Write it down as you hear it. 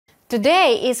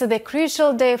Today is the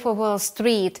crucial day for Wall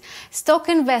Street. Stock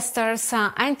investors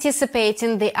are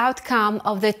anticipating the outcome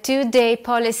of the two-day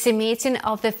policy meeting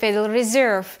of the Federal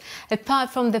Reserve. Apart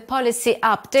from the policy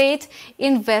update,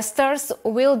 investors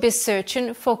will be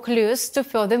searching for clues to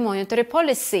further monetary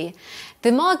policy.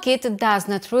 The market does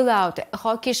not rule out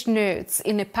hawkish notes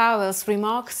in Powell's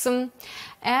remarks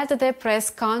at the press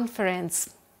conference.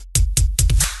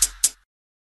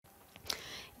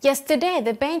 Yesterday,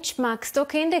 the benchmark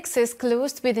stock indexes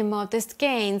closed with modest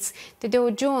gains. The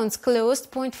Dow Jones closed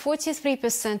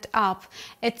 0.43% up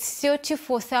at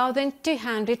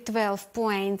 34,212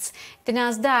 points. The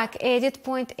Nasdaq added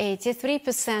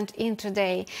 0.83%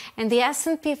 intraday, and the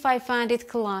S&P 500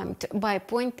 climbed by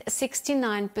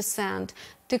 0.69%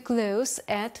 to close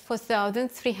at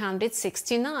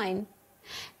 4,369.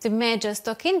 The major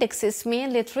stock indexes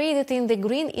mainly traded in the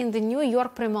green in the New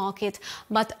York pre-market,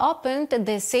 but opened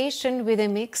the session with a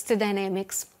mixed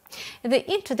dynamics. The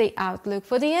intraday outlook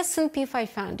for the S&P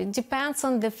 500 depends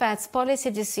on the Fed's policy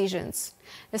decisions.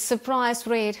 A surprise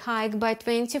rate hike by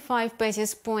 25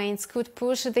 basis points could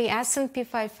push the S&P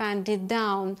 500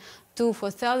 down to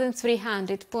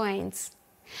 4,300 points.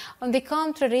 On the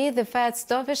contrary, the Fed's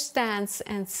dovish stance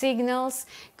and signals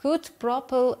could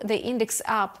propel the index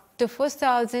up to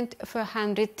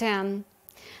 4,410.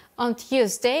 On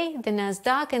Tuesday, the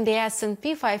Nasdaq and the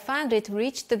S&P 500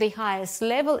 reached the highest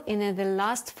level in the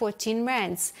last 14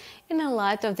 months, in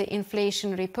light of the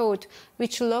inflation report,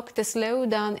 which looked a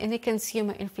slowdown in the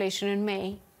consumer inflation in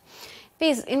May.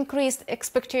 These increased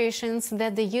expectations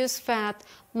that the US Fed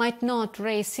might not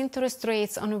raise interest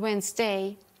rates on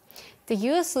Wednesday. The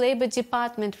U.S. Labor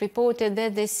Department reported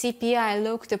that the CPI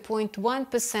looked a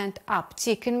 0.1%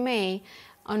 uptick in May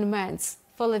on months,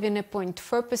 following a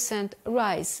 0.4%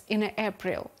 rise in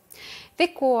April. The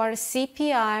core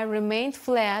CPI remained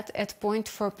flat at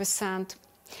 0.4%.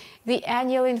 The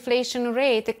annual inflation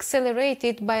rate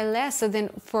accelerated by less than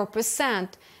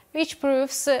 4%, which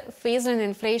proves freezing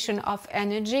inflation of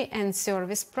energy and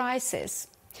service prices.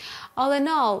 All in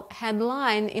all,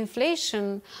 headline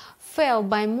inflation fell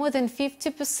by more than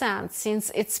 50% since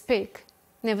its peak.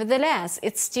 Nevertheless,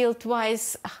 it's still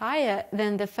twice higher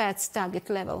than the Fed's target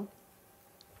level.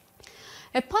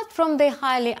 Apart from the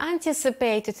highly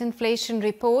anticipated inflation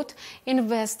report,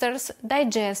 investors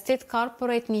digested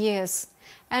corporate news.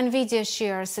 Nvidia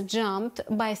shares jumped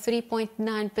by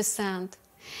 3.9%.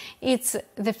 It's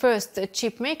the first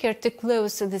chip maker to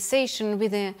close the session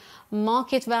with a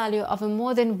market value of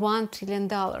more than $1 trillion.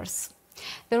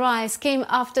 The rise came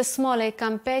after smaller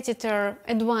competitor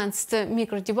Advanced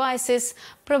Micro Devices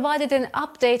provided an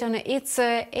update on its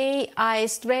AI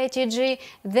strategy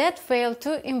that failed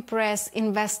to impress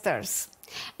investors.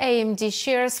 AMD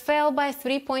shares fell by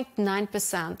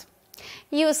 3.9%.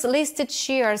 US-listed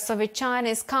shares of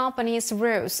Chinese companies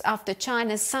rose after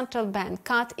China's central bank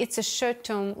cut its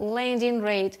short-term lending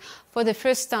rate for the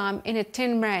first time in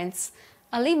 10 months.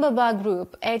 Alibaba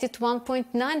Group added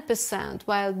 1.9%,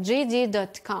 while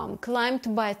JD.com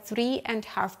climbed by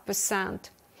 3.5%.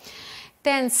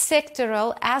 10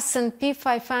 sectoral S&P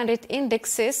 500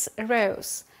 indexes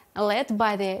rose, led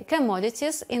by the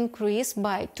commodities increase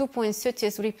by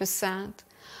 2.33%,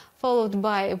 followed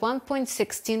by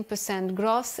 1.16%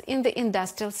 growth in the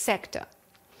industrial sector.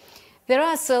 The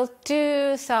Russell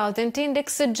 2000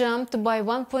 index jumped by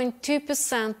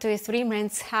 1.2% to a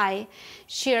 3-month high.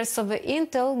 Shares of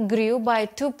Intel grew by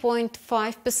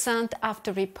 2.5%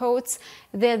 after reports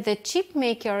that the chip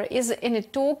maker is in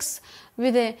talks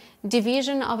with a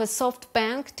division of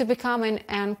SoftBank to become an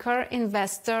anchor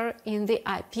investor in the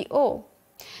IPO.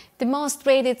 The most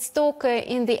traded stock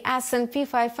in the S&P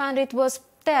 500 was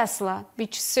Tesla,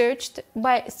 which surged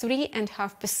by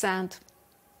 3.5%.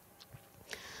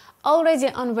 Already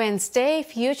on Wednesday,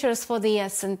 futures for the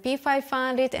S&P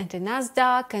 500 and the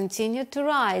Nasdaq continued to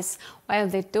rise, while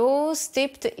the Dow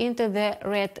dipped into the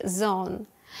red zone.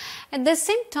 At the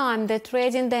same time, the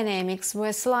trading dynamics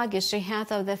were sluggish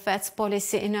ahead of the Fed's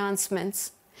policy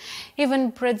announcements.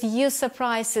 Even producer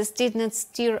prices did not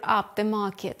steer up the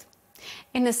market.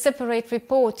 In a separate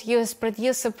report, U.S.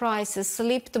 producer prices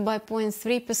slipped by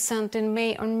 0.3% in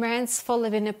May on months,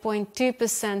 following a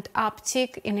 0.2%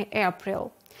 uptick in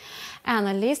April.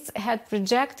 Analysts had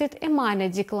projected a minor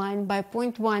decline by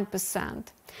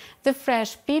 0.1%. The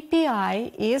fresh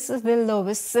PPI is the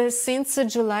lowest since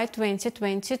July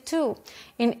 2022.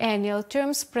 In annual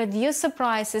terms, producer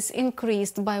prices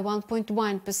increased by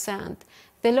 1.1%,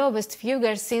 the lowest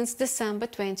figure since December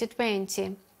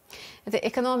 2020. The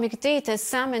economic data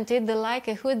cemented the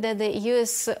likelihood that the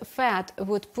US Fed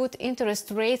would put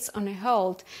interest rates on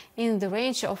hold in the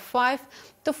range of 5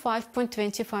 to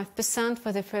 5.25%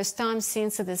 for the first time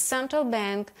since the central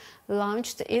bank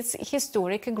launched its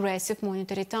historic aggressive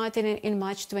monetary tightening in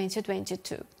March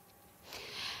 2022.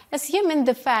 Assuming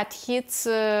the Fed hits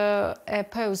a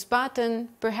pause button,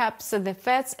 perhaps the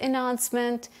Fed's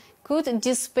announcement could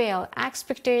dispel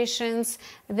expectations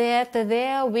that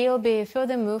there will be a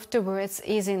further move towards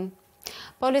easing.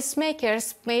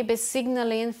 Policymakers may be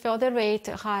signaling further rate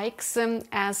hikes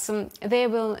as they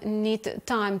will need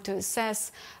time to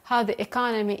assess how the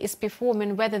economy is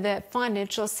performing, whether the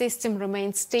financial system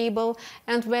remains stable,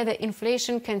 and whether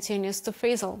inflation continues to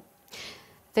fizzle.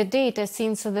 The data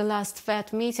since the last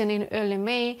Fed meeting in early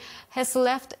May has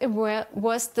left a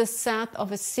vast set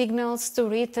of signals to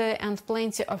read and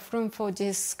plenty of room for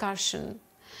discussion.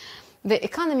 The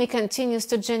economy continues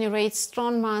to generate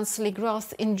strong monthly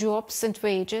growth in jobs and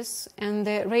wages, and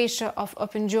the ratio of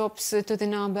open jobs to the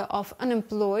number of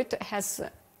unemployed has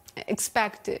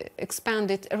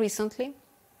expanded recently,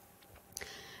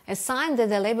 a sign that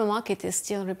the labor market is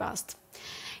still robust.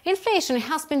 Inflation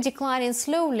has been declining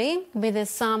slowly, with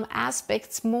some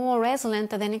aspects more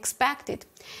resilient than expected.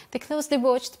 The closely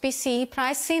watched PCE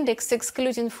price index,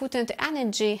 excluding food and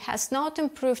energy, has not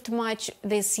improved much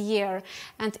this year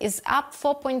and is up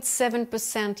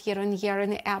 4.7% year-on-year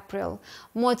in April,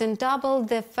 more than double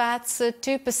the Fed's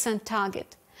 2%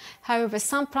 target. However,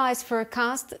 some price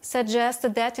forecasts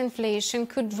suggest that inflation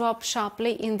could drop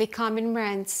sharply in the coming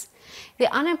months.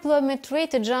 The unemployment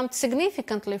rate jumped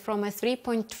significantly from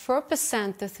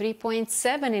 3.4% to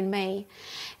 3.7% in May.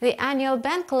 The annual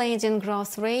bank lending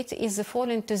growth rate is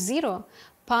falling to zero,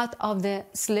 part of the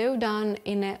slowdown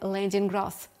in lending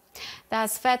growth.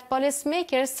 Thus, Fed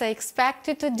policymakers are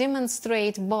expected to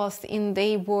demonstrate both in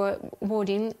their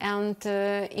wording and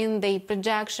in their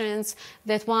projections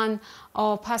that one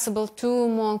or possible two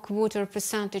more quarter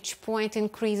percentage point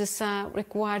increases are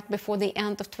required before the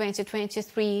end of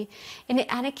 2023. In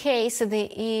any case,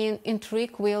 the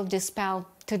intrigue will dispel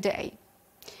today.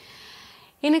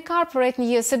 In corporate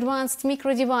news, advanced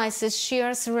micro devices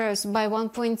shares rose by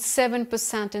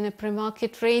 1.7% in a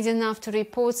pre-market trading after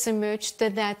reports emerged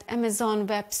that Amazon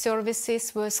Web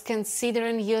Services was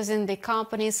considering using the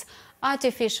company's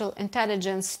artificial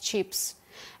intelligence chips.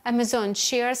 Amazon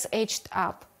shares edged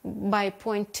up by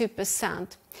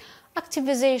 0.2%.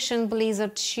 Activization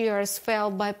Blizzard shares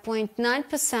fell by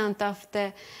 0.9%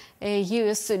 after a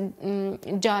U.S.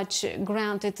 judge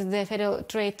granted the Federal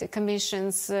Trade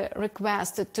Commission's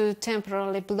request to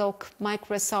temporarily block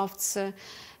Microsoft's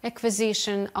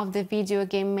acquisition of the video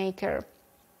game maker.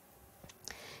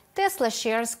 Tesla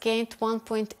shares gained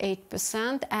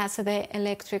 1.8% as the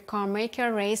electric car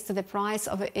maker raised the price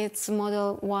of its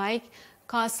Model Y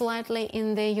car slightly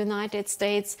in the United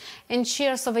States, and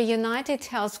shares of a United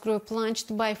Health Group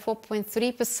plunged by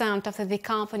 4.3% after the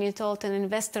company told an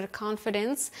investor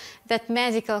confidence that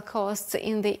medical costs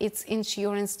in its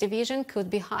insurance division could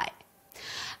be high.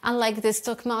 Unlike the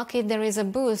stock market, there is a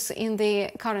boost in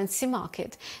the currency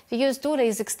market. The US dollar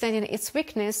is extending its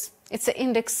weakness. Its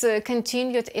index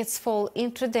continued its fall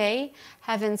intraday,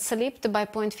 having slipped by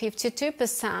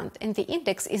 0.52%, and the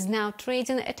index is now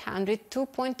trading at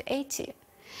 102.80.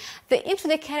 The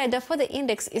intraday corridor for the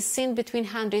index is seen between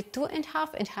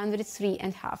 102.5 and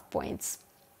 103.5 points.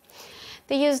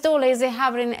 The US dollar is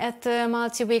hovering at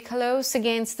multi-week lows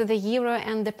against the euro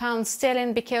and the pound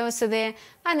sterling because the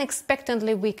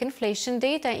unexpectedly weak inflation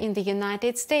data in the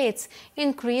United States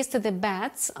increased the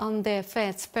bets on the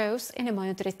Fed's pause in a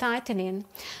monetary tightening.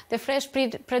 The fresh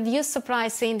producer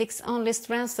price index only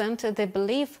strengthened the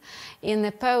belief in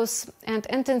the pause and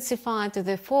intensified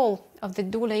the fall of the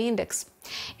dollar index.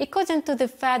 According to the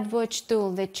Fed Watch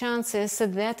tool, the chances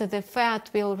that the Fed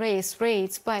will raise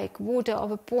rates by a quarter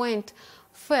of a point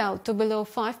fell to below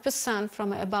 5%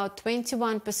 from about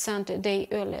 21% a day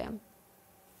earlier.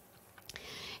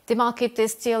 The market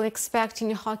is still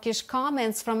expecting hawkish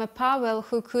comments from Powell,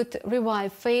 who could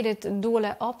revive faded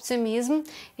dollar optimism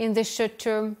in the short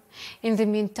term. In the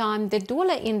meantime, the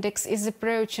dollar index is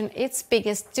approaching its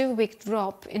biggest two-week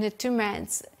drop in 2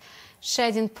 months,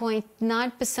 shedding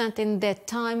 0.9% in that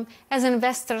time, as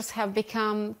investors have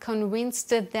become convinced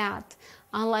that,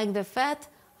 unlike the Fed,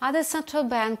 other central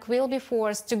banks will be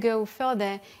forced to go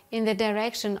further in the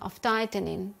direction of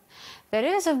tightening. The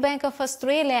Reserve Bank of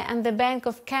Australia and the Bank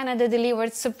of Canada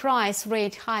delivered surprise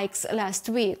rate hikes last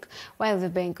week, while the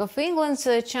Bank of England's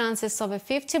chances of a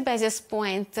 50 basis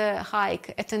point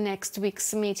hike at the next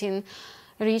week's meeting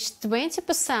reached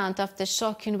 20% after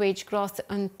shocking wage growth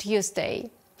on Tuesday.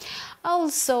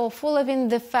 Also, following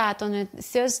the Fed on a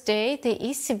Thursday, the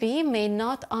ECB may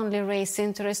not only raise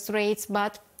interest rates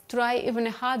but try even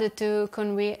harder to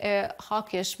convey a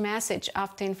hawkish message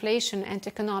after inflation and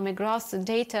economic growth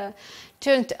data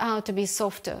turned out to be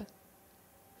softer.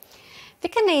 The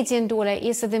Canadian dollar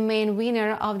is the main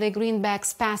winner of the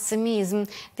greenback's pessimism.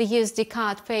 The USD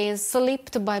CAD pair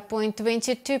slipped by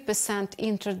 0.22%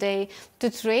 intraday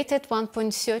to trade at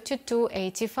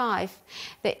 1.3285.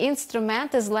 The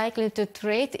instrument is likely to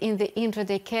trade in the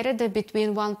intraday corridor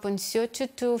between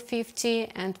 1.3250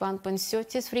 and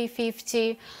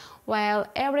 1.3350. While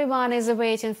everyone is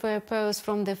waiting for a pause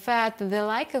from the Fed, the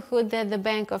likelihood that the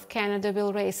Bank of Canada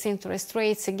will raise interest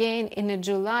rates again in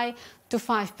July to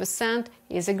 5%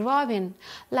 is growing.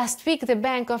 Last week, the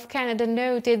Bank of Canada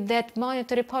noted that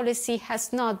monetary policy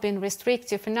has not been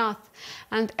restrictive enough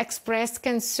and expressed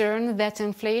concern that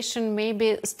inflation may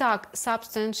be stuck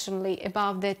substantially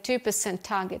above the 2%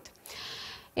 target.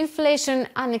 Inflation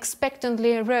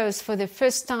unexpectedly rose for the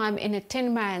first time in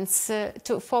 10 months to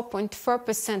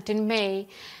 4.4% in May.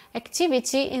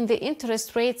 Activity in the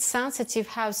interest rate-sensitive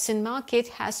housing market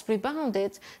has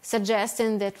rebounded,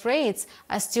 suggesting that rates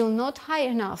are still not high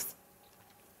enough.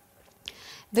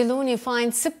 The loonie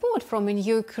finds support from a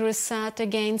new crusade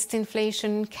against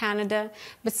inflation in Canada.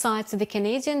 Besides, the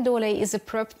Canadian dollar is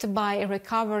propped by a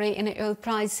recovery in oil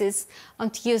prices. On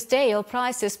Tuesday, oil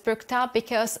prices perked up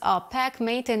because OPEC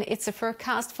maintained its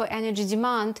forecast for energy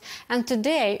demand, and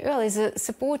today oil is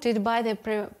supported by the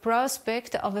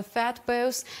prospect of a Fed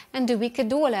pause and a weaker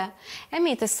dollar.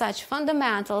 Amid such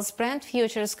fundamentals, Brent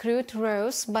futures crude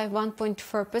rose by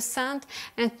 1.4%,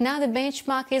 and now the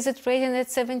benchmark is trading at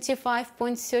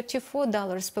 $75.34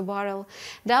 per barrel.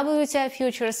 WTI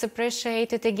futures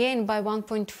appreciated again by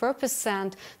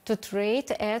 1.4% to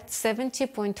trade at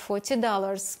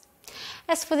 $70.40.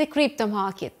 As for the crypto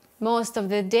market, most of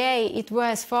the day it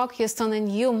was focused on the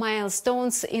new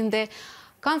milestones in the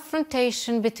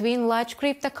confrontation between large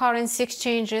cryptocurrency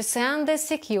exchanges and the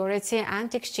Security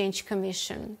and Exchange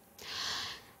Commission.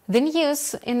 The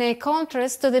news, in a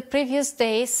contrast to the previous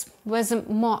days, was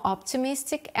more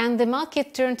optimistic, and the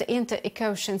market turned into a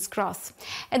cautious growth.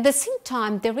 At the same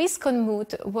time, the risk-on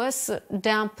mood was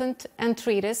dampened, and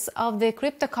traders of the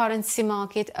cryptocurrency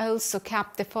market also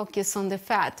kept the focus on the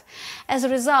Fed. As a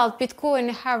result, Bitcoin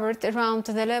hovered around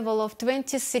the level of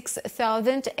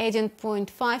 26,000, adding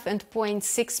 0.5 and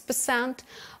 0.6%.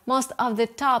 Most of the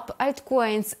top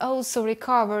altcoins also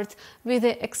recovered, with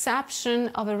the exception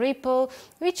of Ripple,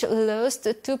 which lost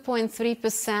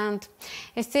 2.3%.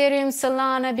 Ethereum,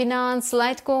 Solana, Binance,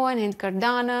 Litecoin and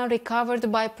Cardano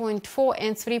recovered by 0.4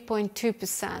 and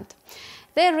 3.2%.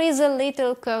 There is a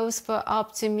little cause for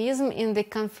optimism in the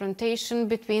confrontation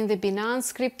between the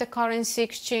Binance cryptocurrency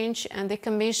exchange and the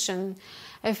Commission.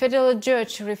 A federal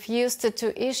judge refused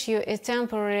to issue a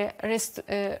temporary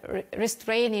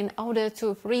restraining order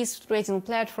to freeze trading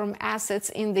platform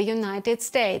assets in the United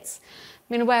States.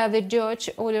 Meanwhile, the judge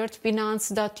ordered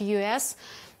Binance.us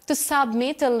to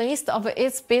submit a list of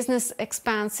its business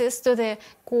expenses to the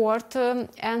court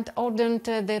and ordered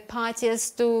the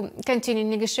parties to continue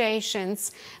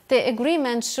negotiations. The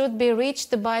agreement should be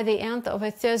reached by the end of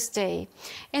Thursday.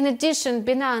 In addition,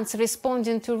 Binance,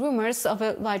 responding to rumors of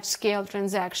large-scale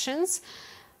transactions,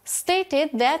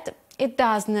 stated that it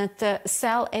does not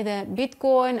sell either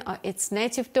Bitcoin or its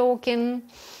native token.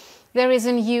 There is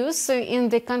a news in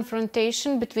the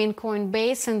confrontation between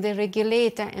Coinbase and the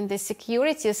regulator and the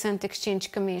Securities and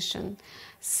Exchange Commission.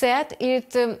 Said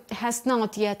it has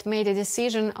not yet made a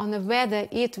decision on whether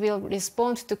it will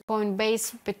respond to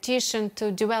Coinbase's petition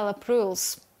to develop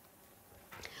rules.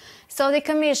 So the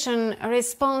Commission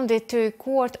responded to a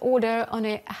court order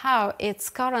on how it's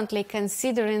currently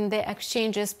considering the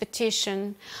exchange's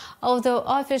petition, although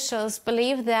officials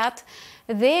believe that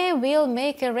they will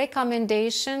make a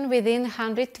recommendation within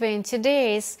 120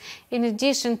 days. In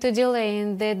addition to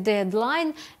delaying the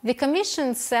deadline, the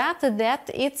Commission said that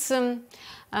its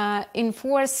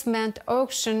enforcement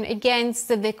action against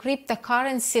the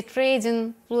cryptocurrency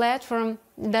trading platform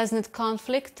does not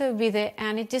conflict with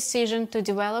any decision to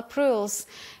develop rules.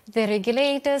 The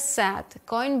regulator said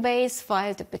Coinbase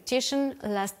filed a petition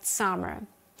last summer.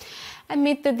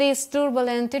 Amid this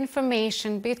turbulent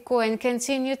information, Bitcoin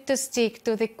continued to stick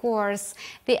to the course.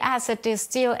 The asset is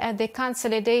still at the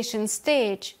consolidation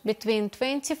stage between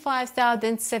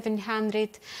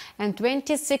 25,700 and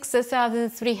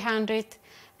 26,300,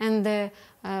 and the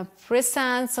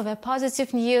presence of a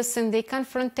positive news in the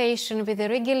confrontation with the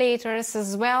regulators,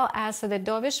 as well as the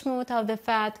dovish mood of the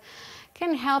Fed,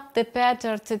 can help the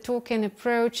pattern token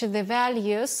approach the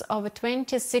values of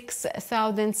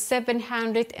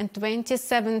 26,700 and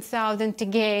 27,000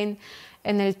 again.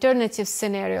 An alternative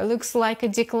scenario looks like a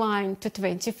decline to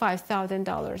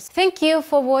 $25,000. Thank you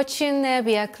for watching.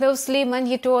 We are closely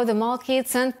monitor the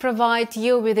markets and provide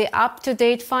you with the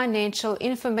up-to-date financial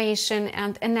information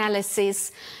and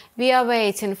analysis. We are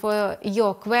waiting for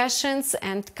your questions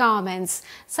and comments.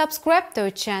 Subscribe to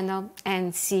our channel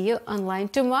and see you online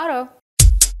tomorrow.